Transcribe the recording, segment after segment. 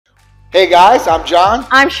Hey guys, I'm John.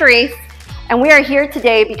 I'm Sharice, and we are here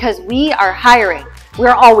today because we are hiring. We're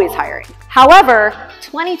always hiring. However,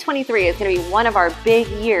 2023 is going to be one of our big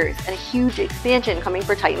years and a huge expansion coming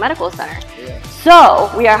for Titan Medical Center. Yeah.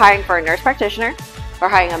 So we are hiring for a nurse practitioner, we're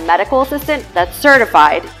hiring a medical assistant that's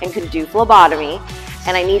certified and can do phlebotomy,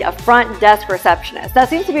 and I need a front desk receptionist. That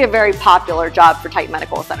seems to be a very popular job for Titan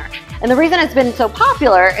Medical Center. And the reason it's been so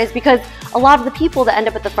popular is because a lot of the people that end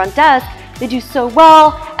up at the front desk, they do so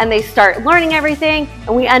well and they start learning everything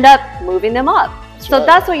and we end up moving them up.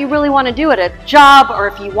 That's what you really want to do at a job, or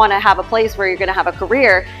if you want to have a place where you're going to have a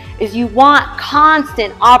career, is you want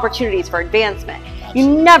constant opportunities for advancement. You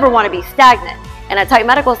never want to be stagnant. And at Titan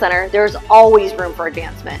Medical Center, there's always room for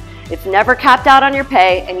advancement. It's never capped out on your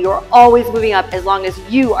pay, and you're always moving up as long as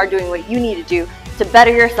you are doing what you need to do to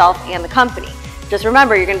better yourself and the company. Just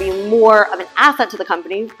remember, you're going to be more of an asset to the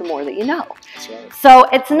company the more that you know. Right. So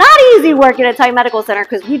it's not easy working at Titan Medical Center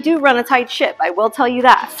because we do run a tight ship. I will tell you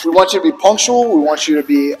that. We want you to be punctual. We want you to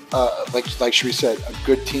be, like Sheree said, a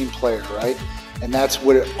good team player, right? And that's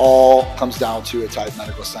what it all comes down to at Titan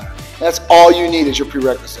Medical Center. And that's all you need is your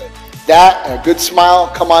prerequisite. That and a good smile,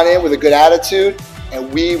 come on in with a good attitude,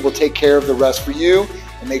 and we will take care of the rest for you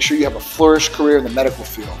and make sure you have a flourished career in the medical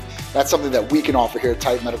field. That's something that we can offer here at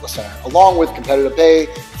Titan Medical Center, along with competitive pay,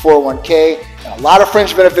 401k, and a lot of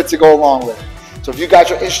fringe benefits to go along with it. So if you guys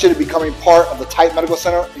are interested in becoming part of the Titan Medical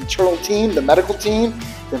Center internal team, the medical team,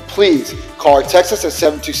 then please call or text us at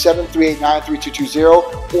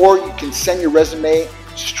 727-389-3220, or you can send your resume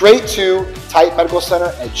straight to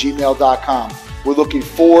titanmedicalcenter@gmail.com. We're looking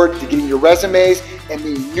forward to getting your resumes and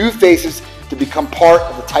meeting new faces to become part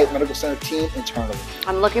of the Titan Medical Center team internally.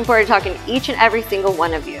 I'm looking forward to talking to each and every single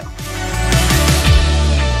one of you.